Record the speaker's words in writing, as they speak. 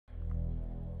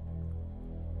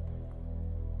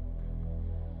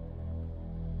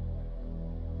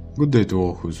Good day to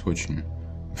all who is watching.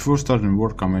 Before starting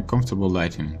work I made comfortable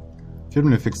lighting.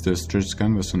 Firmly fixed the stretched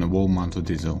canvas on a wall-mounted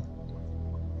easel.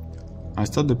 I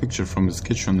start the picture from the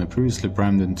sketch on a previously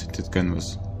primed and tinted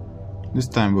canvas. This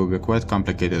time will be quite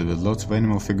complicated with lots of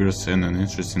animal figures and an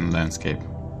interesting landscape.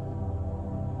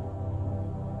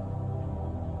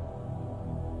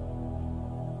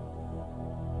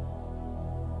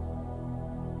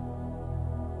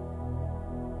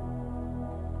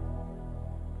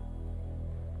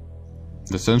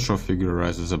 The central figure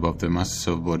rises above the masses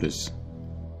of bodies.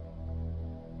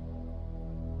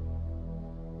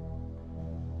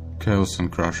 Chaos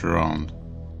and crash around.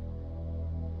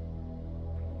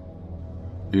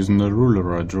 Using the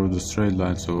ruler I drew the straight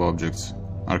lines of objects,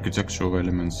 architectural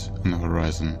elements and the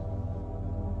horizon.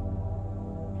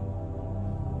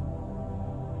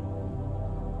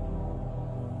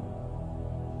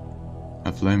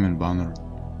 A flaming banner.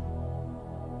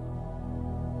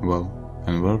 Well,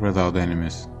 and work without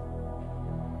enemies.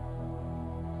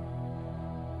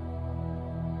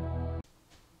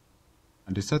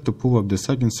 I decide to pull up the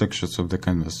sagging sections of the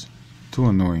canvas. Too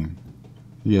annoying.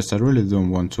 Yes, I really don't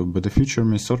want to, but the future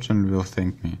me certainly will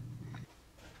thank me.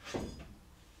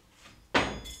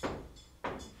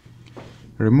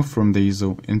 Remove from the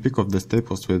easel and pick off the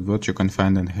staples with what you can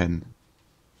find in hand.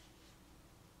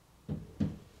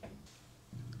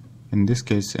 In this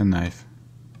case, a knife.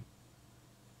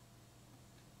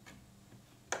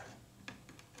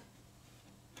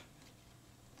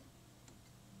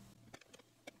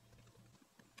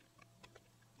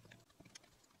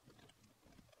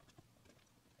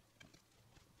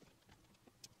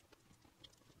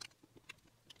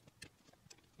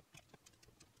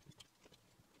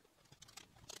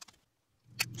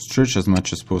 Stretch as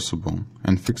much as possible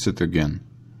and fix it again.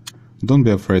 Don't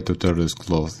be afraid to tear this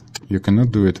cloth. You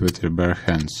cannot do it with your bare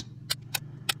hands.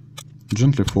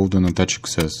 Gently fold and attach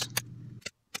excess.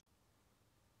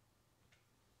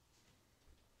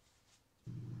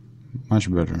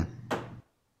 Much better.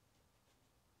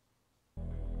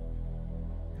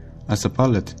 As a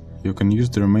palette, you can use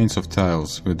the remains of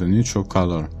tiles with a neutral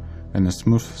color and a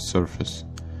smooth surface.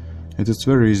 It is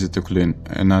very easy to clean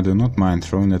and I do not mind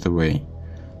throwing it away.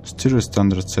 Steer a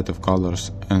standard set of colors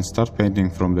and start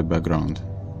painting from the background.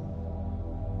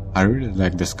 I really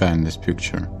like the sky in this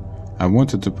picture. I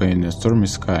wanted to paint a stormy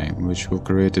sky which will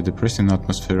create a depressing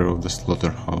atmosphere of the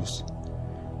slaughterhouse.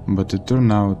 But it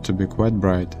turned out to be quite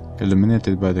bright,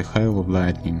 illuminated by the hail of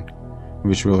lightning,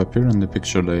 which will appear in the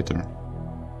picture later.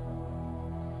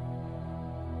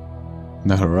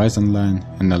 The horizon line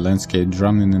and the landscape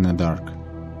drowning in the dark.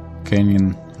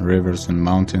 Canyon, rivers and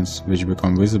mountains which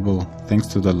become visible thanks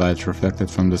to the light reflected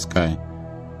from the sky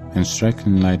and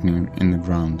striking lightning in the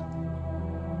ground.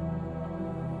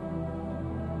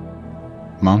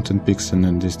 Mountain peaks in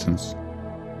the distance,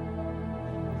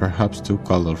 perhaps too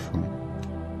colorful.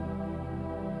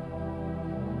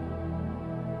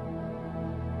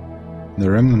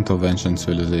 The remnant of ancient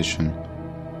civilization.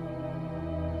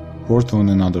 Portal in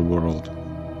another world.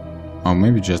 Or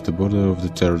maybe just the border of the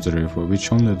territory for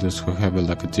which only those who have a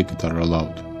lucky ticket are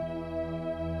allowed.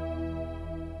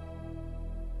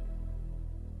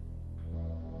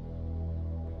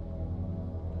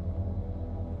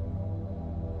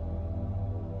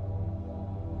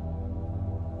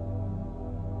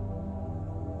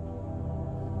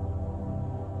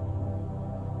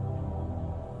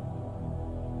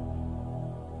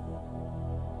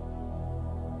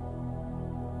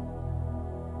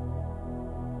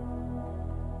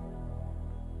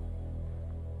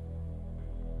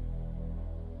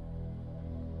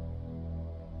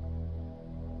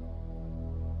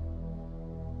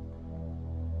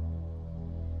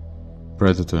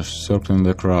 Predators circling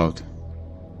the crowd.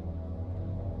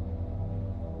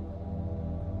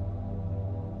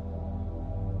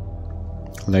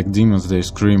 Like demons they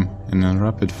scream and in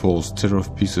rapid falls tear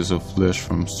off pieces of flesh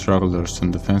from strugglers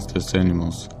and defenseless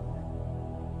animals.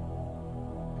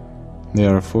 They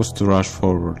are forced to rush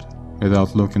forward,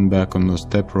 without looking back on those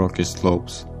steep rocky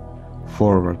slopes.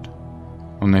 Forward,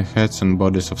 on the heads and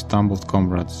bodies of stumbled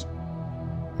comrades,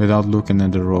 without looking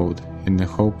at the road, in the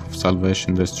hope of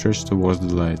salvation they stretch towards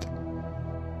the light.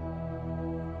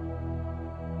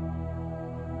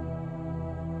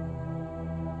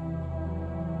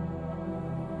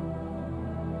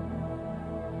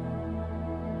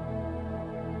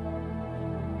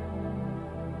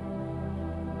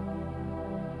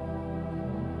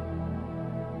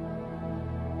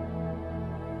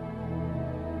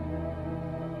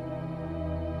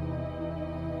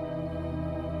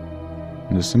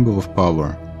 The symbol of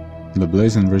power. The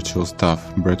blazing ritual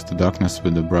staff breaks the darkness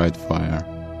with a bright fire.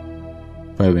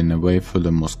 paving a way for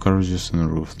the most courageous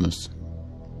and ruthless.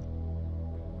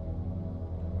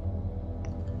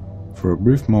 For a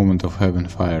brief moment of heaven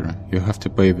fire, you have to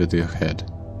pave with your head.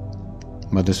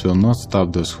 But this will not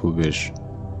stop those who wish.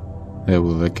 They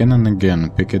will again and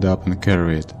again pick it up and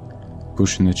carry it,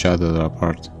 pushing each other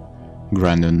apart,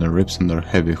 grinding their ribs on their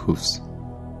heavy hoofs.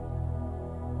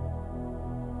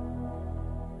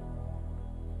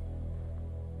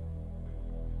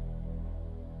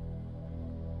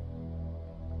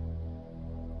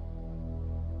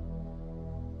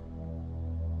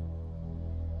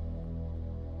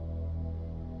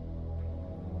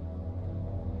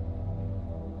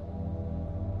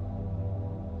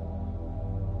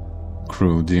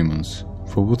 Cruel demons,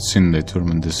 for what sin they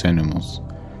torment these animals?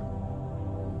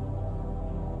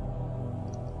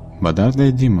 But are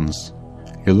they demons?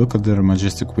 You look at their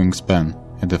majestic wingspan,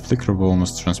 at the flicker of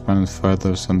almost transparent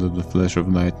feathers under the flash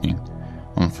of lightning,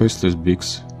 on faceless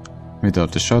beaks,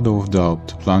 without a shadow of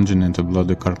doubt plunging into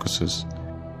bloody carcasses.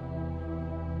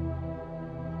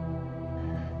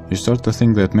 You start to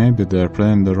think that maybe they are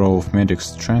playing the role of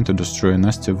medics trying to destroy a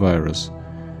nasty virus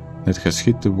that has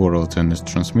hit the world and is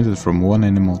transmitted from one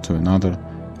animal to another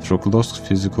through close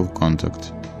physical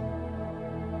contact.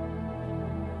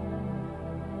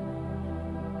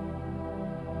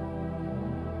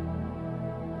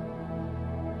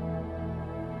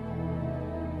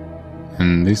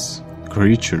 And these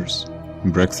creatures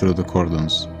break through the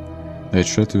cordons. They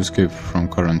try to escape from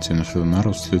quarantine through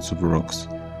narrow slits of rocks,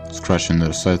 scratching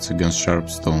their sides against sharp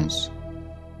stones.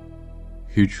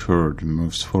 Huge herd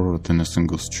moves forward in a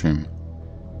single stream,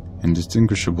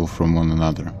 indistinguishable from one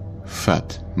another,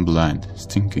 fat, blind,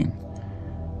 stinking,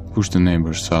 push the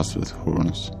neighbors south with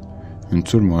horns. In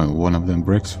turmoil, one of them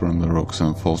breaks from the rocks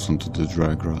and falls onto the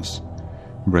dry grass,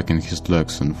 breaking his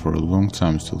legs and for a long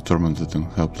time still tormented in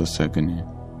helpless agony.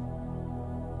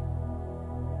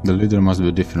 The leader must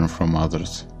be different from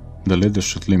others. The leader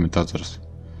should limit others.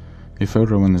 If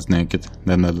everyone is naked,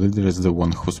 then the leader is the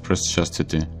one who spreads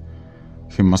chastity.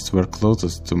 He must wear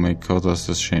clothes to make others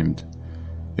ashamed,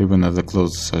 even if the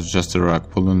clothes are just a rag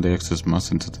pulling the excess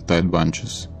mass into the tight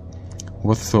bunches.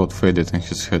 What thought faded in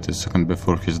his head a second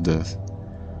before his death?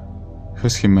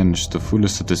 Has he managed to fully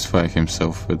satisfy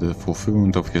himself with the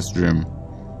fulfillment of his dream?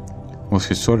 Was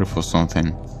he sorry for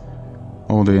something?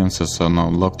 All the answers are now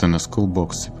locked in a skull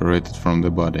box separated from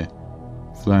the body,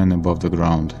 flying above the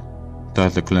ground,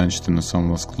 tightly clenched in a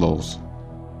soundless claws.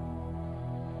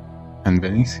 And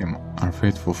beneath him are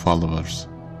faithful followers,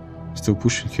 still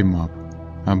pushing him up,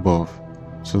 above,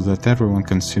 so that everyone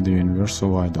can see the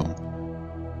universal idol.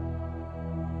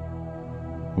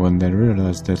 When they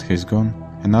realize that he's gone,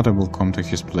 another will come to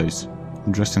his place,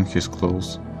 dress in his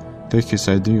clothes, take his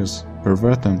ideas,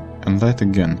 pervert them, and light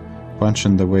again,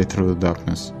 punching the way through the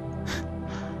darkness,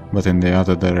 but in the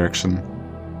other direction.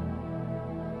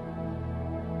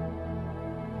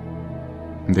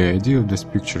 The idea of this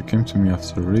picture came to me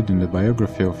after reading the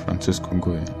biography of Francisco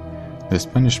Goya, the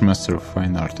Spanish master of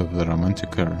fine art of the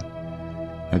Romantic era.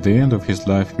 At the end of his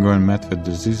life, Goya met with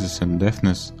diseases and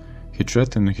deafness. He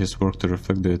tried in his work to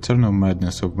reflect the eternal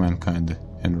madness of mankind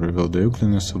and reveal the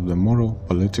ugliness of the moral,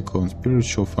 political, and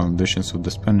spiritual foundations of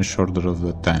the Spanish order of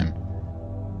that time.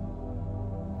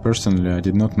 Personally, I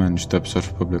did not manage to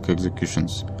observe public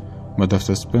executions, but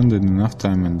after spending enough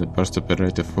time in the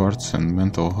post-operative wards and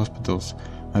mental hospitals,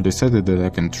 I decided that I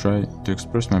can try to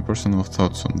express my personal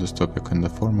thoughts on this topic in the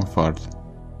form of art.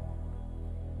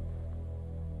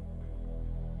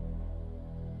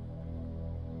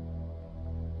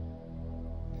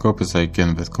 Cope as I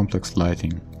can with complex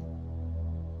lighting.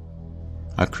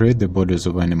 I create the bodies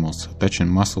of animals, attaching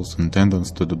muscles and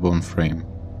tendons to the bone frame,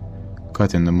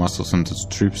 cutting the muscles into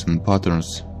strips and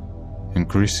patterns,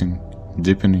 increasing,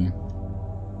 deepening.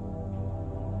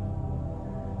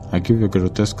 I give a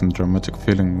grotesque and dramatic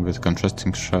feeling with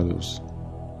contrasting shadows.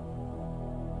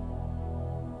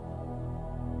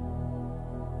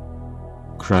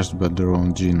 Crushed by their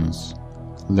own genius,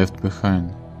 left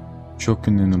behind,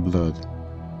 choking in the blood,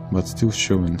 but still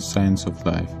showing signs of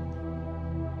life.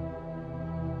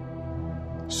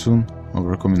 Soon,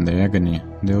 overcoming the agony,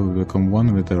 they will become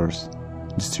one with earth,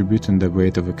 distributing the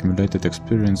weight of accumulated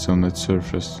experience on its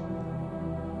surface.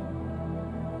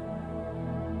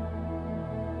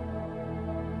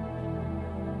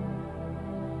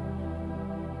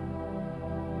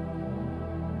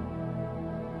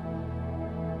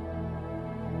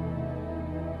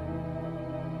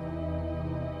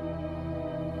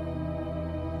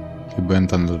 He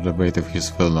bent under the weight of his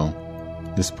fellow.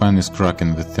 The spine is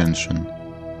cracking with tension.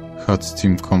 Hot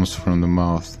steam comes from the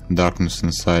mouth, darkness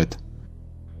inside.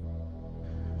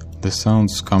 The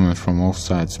sounds coming from all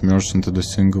sides merge into the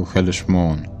single hellish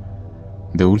moan.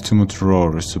 The ultimate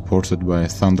roar is supported by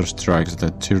thunder strikes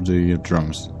that tear the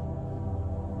eardrums.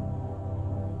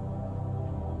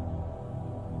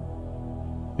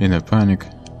 In a panic,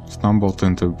 stumbled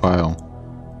into a pile,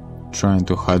 trying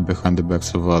to hide behind the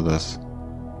backs of others,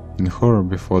 in horror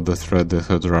before the threat that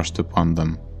had rushed upon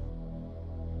them.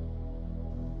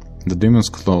 The demon's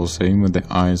claws aim at the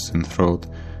eyes and throat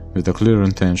with a clear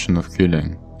intention of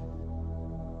killing.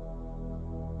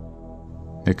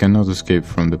 They cannot escape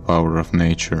from the power of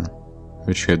nature,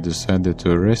 which had decided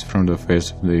to erase from the face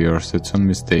of the earth its own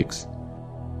mistakes.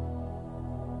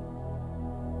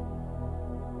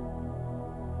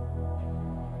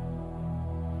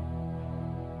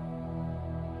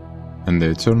 And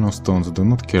the eternal stones do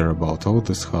not care about all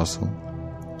this hassle.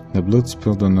 The blood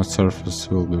spilled on the surface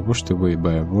will be washed away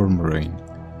by a warm rain,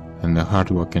 and the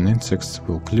hard-working insects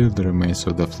will clear the remains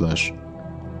of the flesh.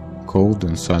 Cold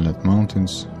and silent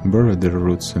mountains bury their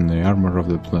roots in the armor of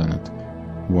the planet,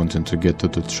 wanting to get to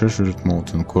the treasured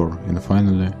molten core and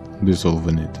finally dissolve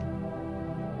in it.